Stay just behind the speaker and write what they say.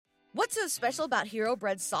What's so special about Hero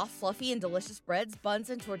Bread's soft, fluffy, and delicious breads, buns,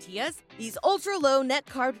 and tortillas? These ultra-low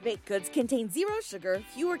net-carb baked goods contain zero sugar,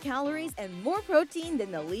 fewer calories, and more protein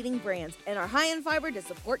than the leading brands, and are high in fiber to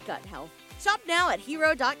support gut health. Shop now at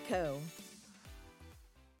hero.co.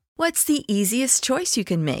 What's the easiest choice you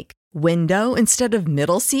can make? Window instead of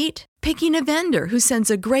middle seat? Picking a vendor who sends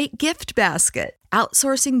a great gift basket?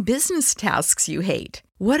 Outsourcing business tasks you hate?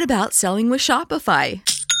 What about selling with Shopify?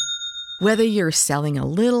 Whether you're selling a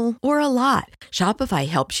little or a lot, Shopify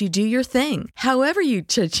helps you do your thing, however you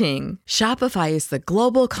cha-ching. Shopify is the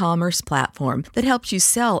global commerce platform that helps you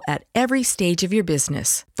sell at every stage of your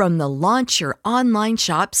business. From the launch your online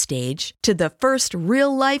shop stage to the first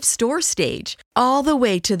real-life store stage, all the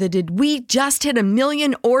way to the did we just hit 1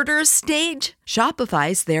 million orders stage.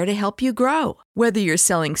 Shopify's there to help you grow. Whether you're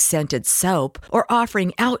selling scented soap or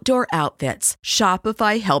offering outdoor outfits,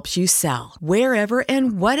 Shopify helps you sell. Wherever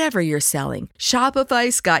and whatever you're selling,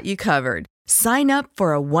 Shopify's got you covered. Sign up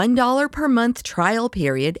for a $1 per month trial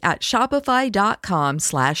period at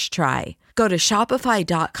shopify.com/try. Go to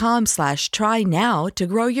shopify.com/try now to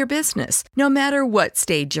grow your business, no matter what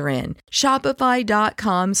stage you're in.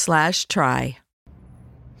 Shopify.com/try.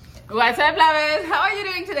 What's up, lovers? How are you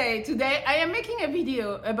doing today? Today, I am making a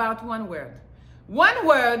video about one word. One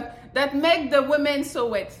word that makes the women so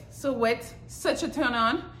wet, such a turn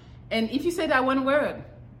on. And if you say that one word,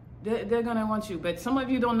 they're gonna want you. But some of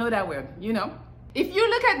you don't know that word, you know? If you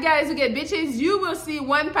look at guys who get bitches, you will see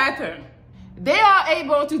one pattern. They are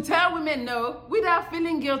able to tell women no without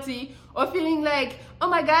feeling guilty or feeling like, oh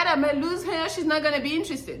my God, I might lose her, she's not gonna be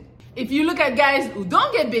interested. If you look at guys who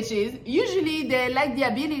don't get bitches, usually they lack the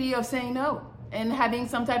ability of saying no and having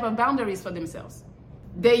some type of boundaries for themselves.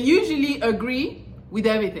 They usually agree with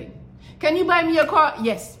everything. Can you buy me a car?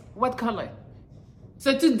 Yes. What color?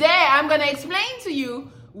 So today I'm gonna explain to you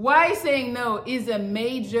why saying no is a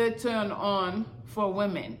major turn on for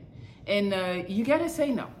women. And you gotta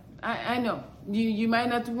say no. I know. You might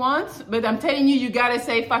not want, but I'm telling you, you gotta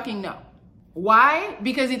say fucking no. Why?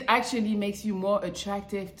 Because it actually makes you more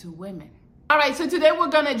attractive to women. All right, so today we're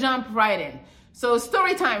gonna jump right in. So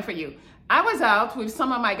story time for you. I was out with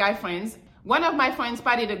some of my guy friends. One of my friends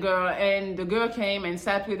spotted a girl, and the girl came and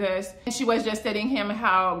sat with us. And she was just telling him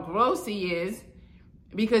how gross he is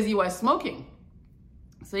because he was smoking.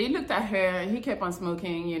 So he looked at her, he kept on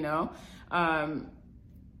smoking, you know.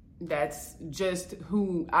 That's just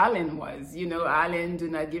who Alan was. You know, Alan do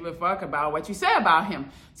not give a fuck about what you say about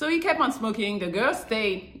him. So he kept on smoking. The girl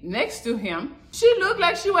stayed next to him. She looked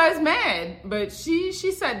like she was mad, but she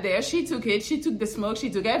sat there, she took it, she took the smoke,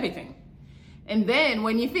 she took everything. And then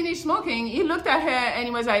when he finished smoking, he looked at her and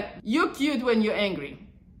he was like, you're cute when you're angry.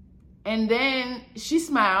 And then she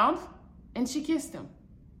smiled and she kissed him.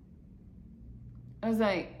 I was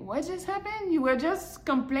like, what just happened? You were just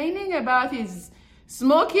complaining about his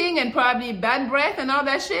smoking and probably bad breath and all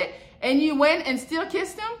that shit, and you went and still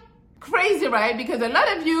kissed him? Crazy, right? Because a lot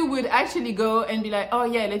of you would actually go and be like, oh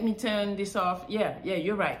yeah, let me turn this off. Yeah,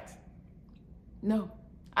 you're right. No.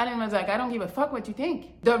 Alan was like, I don't give a fuck what you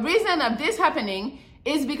think. The reason of this happening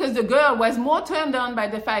is because the girl was more turned on by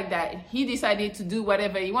the fact that he decided to do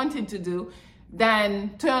whatever he wanted to do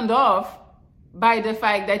than turned off by the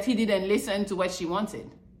fact that he didn't listen to what she wanted,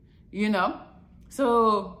 you know?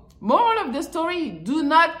 So moral of the story, do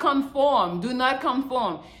not conform. Do not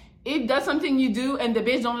conform. If that's something you do and the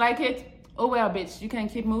bitch don't like it, oh well, bitch, you can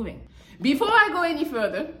keep moving. Before I go any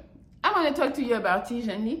further, I want to talk to you about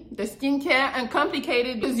Tijanli, the skincare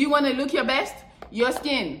Uncomplicated, because you want to look your best. Your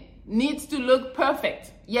skin needs to look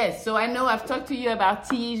perfect. Yes, so I know I've talked to you about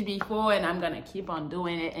Tige before, and I'm going to keep on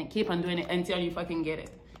doing it and keep on doing it until you fucking get it,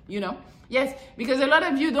 you know? Yes, because a lot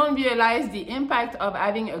of you don't realize the impact of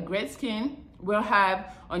having a great skin will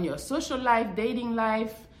have on your social life, dating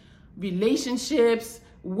life, relationships,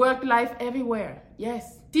 work life, everywhere.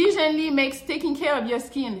 Yes. Tijanli makes taking care of your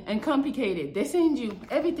skin Uncomplicated. They send you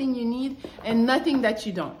everything you need and nothing that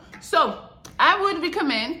you don't. So I would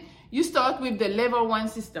recommend you start with the level 1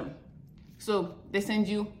 system. So they send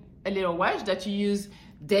you a little wash that you use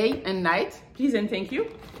day and night. Please and thank you.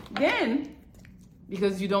 Then,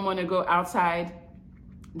 because you don't want to go outside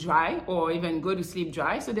dry or even go to sleep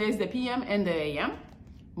dry, so there's the PM and the AM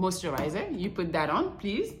moisturizer. You put that on,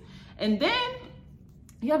 please. And then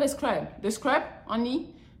you have a scrub. The scrub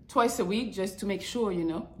only twice a week, just to make sure, you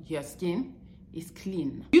know, your skin is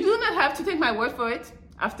clean. You do not have to take my word for it.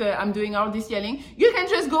 After I'm doing all this yelling, you can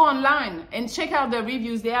just go online and check out the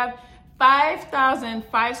reviews. They have 5,000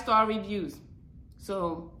 5-star reviews.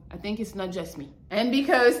 So I think it's not just me. And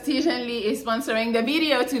because Tijanli is sponsoring the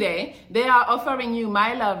video today, they are offering you,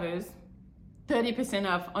 my lovers, 30%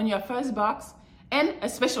 off on your first box and a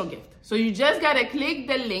special gift. So you just gotta click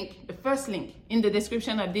the link, the first link in the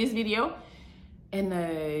description of this video, and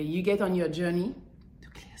you get on your journey to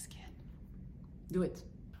clear skin. Do it.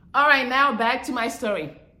 All right, now back to my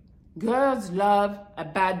story. Girls love a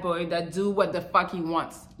bad boy that do what the fuck he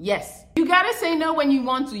wants. Yes. You gotta say no when you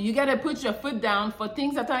want to. You gotta put your foot down for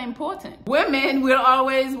things that are important. Women will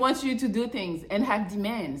always want you to do things and have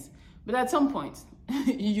demands. But at some point,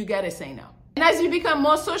 you gotta say no. And as you become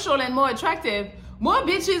more social and more attractive, more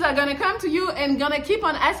bitches are gonna come to you and gonna keep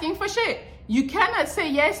on asking for shit. You cannot say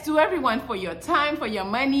yes to everyone for your time, for your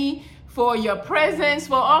money, for your presence,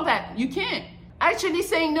 for all that. You can't. Actually,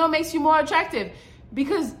 saying no makes you more attractive.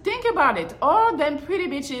 Because think about it, all them pretty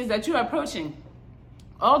bitches that you're approaching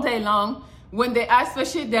all day long, when they ask for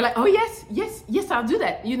shit, they're like, oh yes, I'll do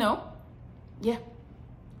that, you know? Yeah.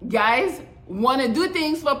 Guys want to do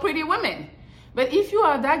things for pretty women. But if you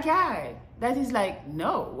are that guy that is like,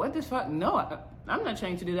 no, what the fuck? No, I'm not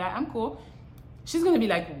trying to do that. I'm cool. She's going to be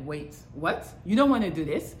like, wait, what? You don't want to do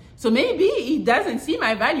this? So maybe he doesn't see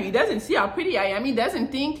my value. He doesn't see how pretty I am. He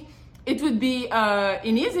doesn't think it would be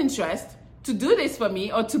in his interest to do this for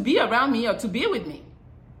me or to be around me or to be with me.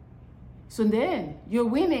 So then you're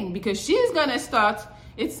winning because she's going to start,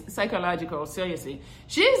 it's psychological, seriously.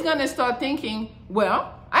 She's going to start thinking,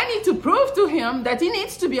 well, I need to prove to him that he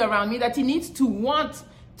needs to be around me, that he needs to want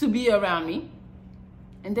to be around me.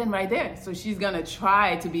 And then right there, so she's going to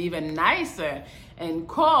try to be even nicer and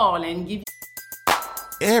call and give.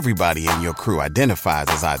 Everybody in your crew identifies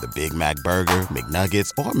as either Big Mac Burger, McNuggets,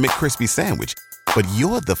 or McCrispy Sandwich. But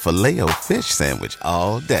you're the Filet-O-Fish Sandwich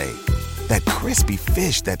all day. That crispy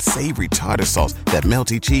fish, that savory tartar sauce, that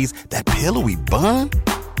melty cheese, that pillowy bun.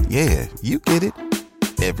 Yeah, you get it.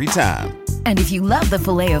 Every time. And if you love the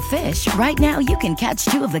Filet-O-Fish, right now you can catch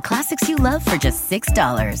two of the classics you love for just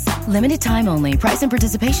 $6. Limited time only. Price and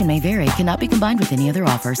participation may vary. Cannot be combined with any other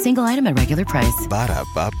offer. Single item at regular price.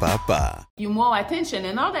 Ba-da-ba-ba-ba. You more attention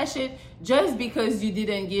and all that shit just because you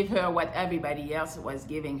didn't give her what everybody else was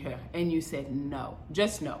giving her. And you said no.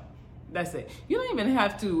 Just no. That's it. You don't even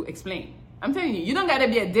have to explain. I'm telling you, you don't gotta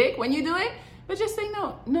be a dick when you do it, but just say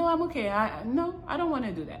no. No, I'm okay. I don't want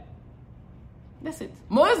to do that. That's it.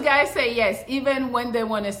 Most guys say yes, even when they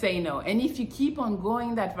want to say no. And if you keep on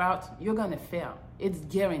going that route, you're going to fail. It's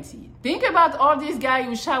guaranteed. Think about all these guys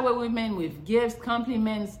who shower women with gifts,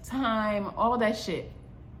 compliments, time, all that shit.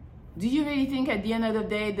 Do you really think at the end of the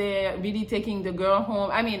day, they're really taking the girl home?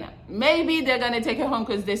 I mean, maybe they're going to take her home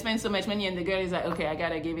because they spend so much money and the girl is like, okay, I got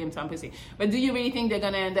to give him some pussy. But do you really think they're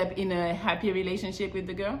going to end up in a happy relationship with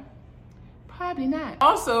the girl? Probably not.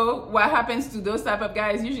 Also, what happens to those type of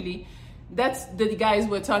guys usually, that's the guys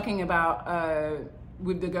we're talking about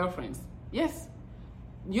with the girlfriends. Yes,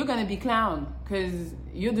 you're gonna be clowned because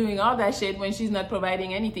you're doing all that shit when she's not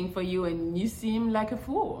providing anything for you and you seem like a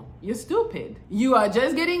fool. You're stupid. You are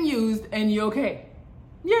just getting used and you're okay.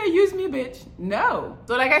 Yeah, use me, bitch. No.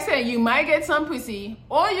 So like I said, you might get some pussy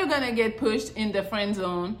or you're gonna get pushed in the friend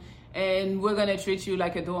zone and we're gonna treat you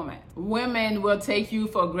like a doormat. Women will take you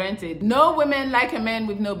for granted. No women like a man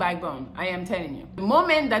with no backbone, I am telling you. The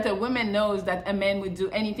moment that a woman knows that a man would do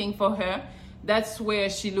anything for her, that's where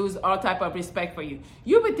she loses all type of respect for you.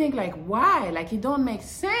 You would think like, why? Like it don't make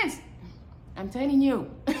sense. I'm telling you,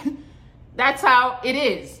 that's how it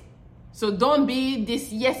is. So don't be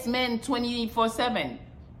this yes man 24/7,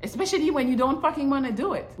 especially when you don't fucking wanna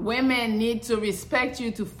do it. Women need to respect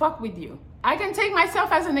you to fuck with you. I can take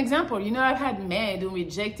myself as an example. You know, I've had men who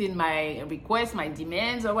rejected my requests, my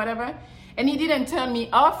demands or whatever, and he didn't turn me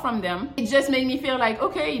off from them. It just made me feel like,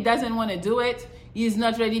 okay, he doesn't want to do it. He's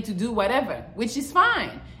not ready to do whatever, which is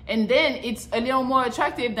fine. And then it's a little more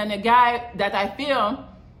attractive than a guy that I feel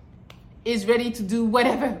is ready to do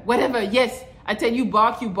whatever. Yes, I tell you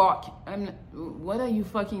bark, you bark. What are you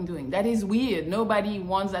fucking doing? That is weird. Nobody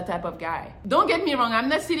wants that type of guy. Don't get me wrong. I'm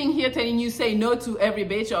not sitting here telling you say no to every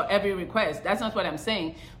bitch or every request. That's not what I'm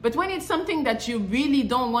saying. But when it's something that you really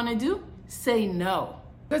don't want to do, say no.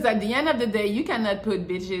 Because at the end of the day, you cannot put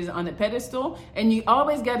bitches on a pedestal and you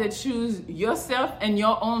always got to choose yourself and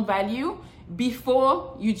your own value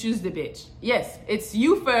before you choose the bitch. Yes, it's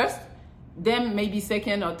you first, them maybe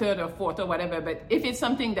second or third or fourth or whatever. But if it's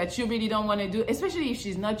something that you really don't want to do, especially if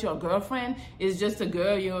she's not your girlfriend, it's just a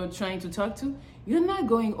girl you're trying to talk to, you're not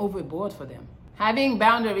going overboard for them. Having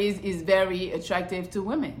boundaries is very attractive to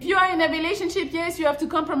women. If you are in a relationship, yes, you have to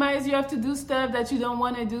compromise. You have to do stuff that you don't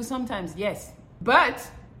want to do sometimes, yes. But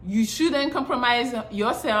you shouldn't compromise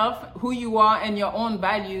yourself, who you are, and your own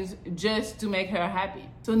values just to make her happy.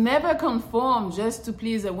 So never conform just to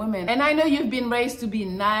please a woman. And I know you've been raised to be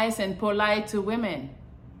nice and polite to women.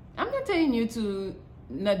 I'm not telling you to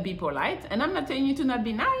not be polite, and I'm not telling you to not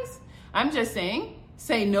be nice. I'm just saying,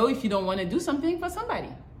 say no if you don't want to do something for somebody,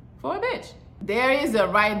 for a bitch. There is a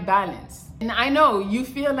right balance. And I know you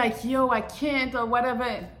feel like, yo, I can't or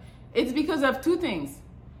whatever. It's because of two things.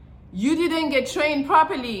 You didn't get trained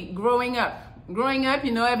properly growing up. Growing up,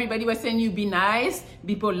 everybody was saying you be nice,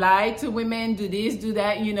 be polite to women, do this, do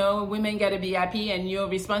that, women gotta be happy and you're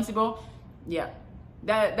responsible. Yeah,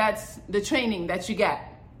 that's the training that you got.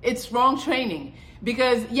 It's wrong training.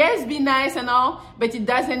 Because yes, be nice and all, but it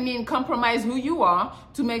doesn't mean compromise who you are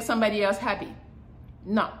to make somebody else happy.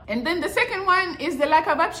 No. And then the second one is the lack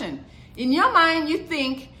of option. In your mind, you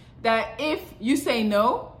think that if you say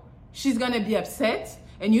no, she's gonna be upset,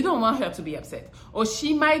 and you don't want her to be upset. Or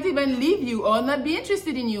she might even leave you or not be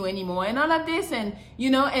interested in you anymore and all of this. And,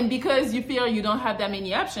 and because you feel you don't have that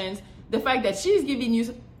many options, the fact that she's giving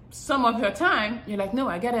you some of her time, you're like, no,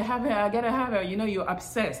 I gotta have her. You're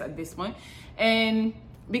obsessed at this point. And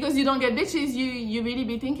because you don't get bitches, you really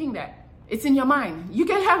be thinking that. It's in your mind. You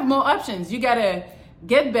can have more options. You gotta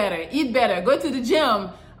get better, eat better, go to the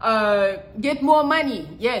gym, get more money.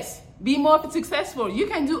 Yes. Be more successful. You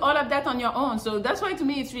can do all of that on your own. So that's why to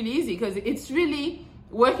me it's really easy, because it's really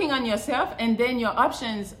working on yourself, and then your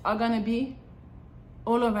options are going to be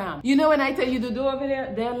all around. When I tell you the door over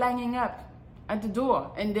there, they're lining up at the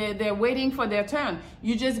door and they're waiting for their turn.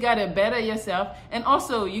 You just got to better yourself, and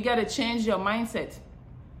also you got to change your mindset.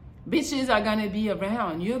 Bitches are going to be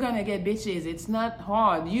around. You're going to get bitches. It's not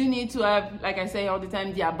hard. You need to have, like I say all the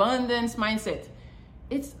time, the abundance mindset.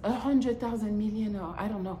 It's 100,000 million, or I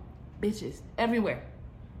don't know, bitches everywhere.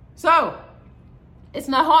 So it's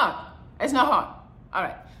not hard. All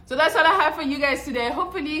right. So that's all I have for you guys today.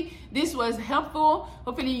 Hopefully this was helpful.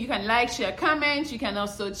 Hopefully you can like, share, comment. You can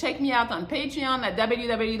also check me out on Patreon at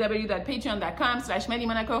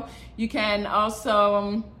www.patreon.com/MellyMonaco. You can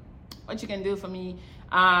also, what you can do for me,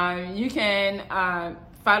 you can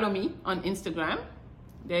follow me on Instagram.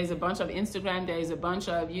 There's a bunch of Instagram. There is a bunch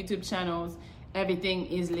of YouTube channels. Everything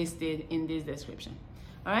is listed in this description.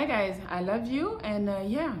 All right, guys, I love you. And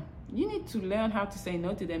you need to learn how to say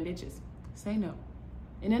no to them bitches. Say no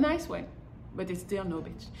in a nice way, but it's still no,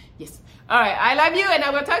 bitch. Yes. All right, I love you, and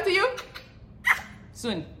I will talk to you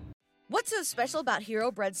soon. What's so special about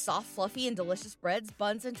Hero Bread's soft, fluffy, and delicious breads,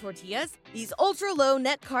 buns, and tortillas? These ultra-low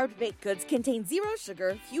net-carb baked goods contain zero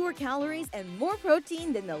sugar, fewer calories, and more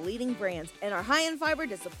protein than the leading brands, and are high in fiber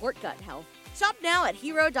to support gut health. Shop now at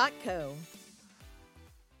hero.co.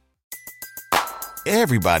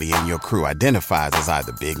 Everybody in your crew identifies as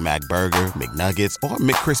either Big Mac Burger, McNuggets, or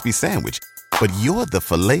McCrispy Sandwich. But you're the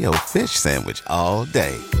Filet-O-Fish Sandwich all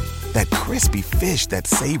day. That crispy fish, that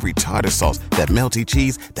savory tartar sauce, that melty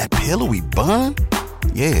cheese, that pillowy bun.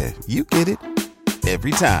 Yeah, you get it.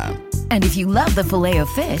 Every time. And if you love the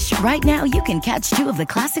Filet-O-Fish, right now you can catch two of the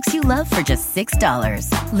classics you love for just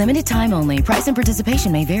 $6. Limited time only. Price and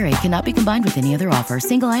participation may vary. Cannot be combined with any other offer.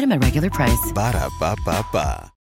 Single item at regular price. Ba-da-ba-ba-ba.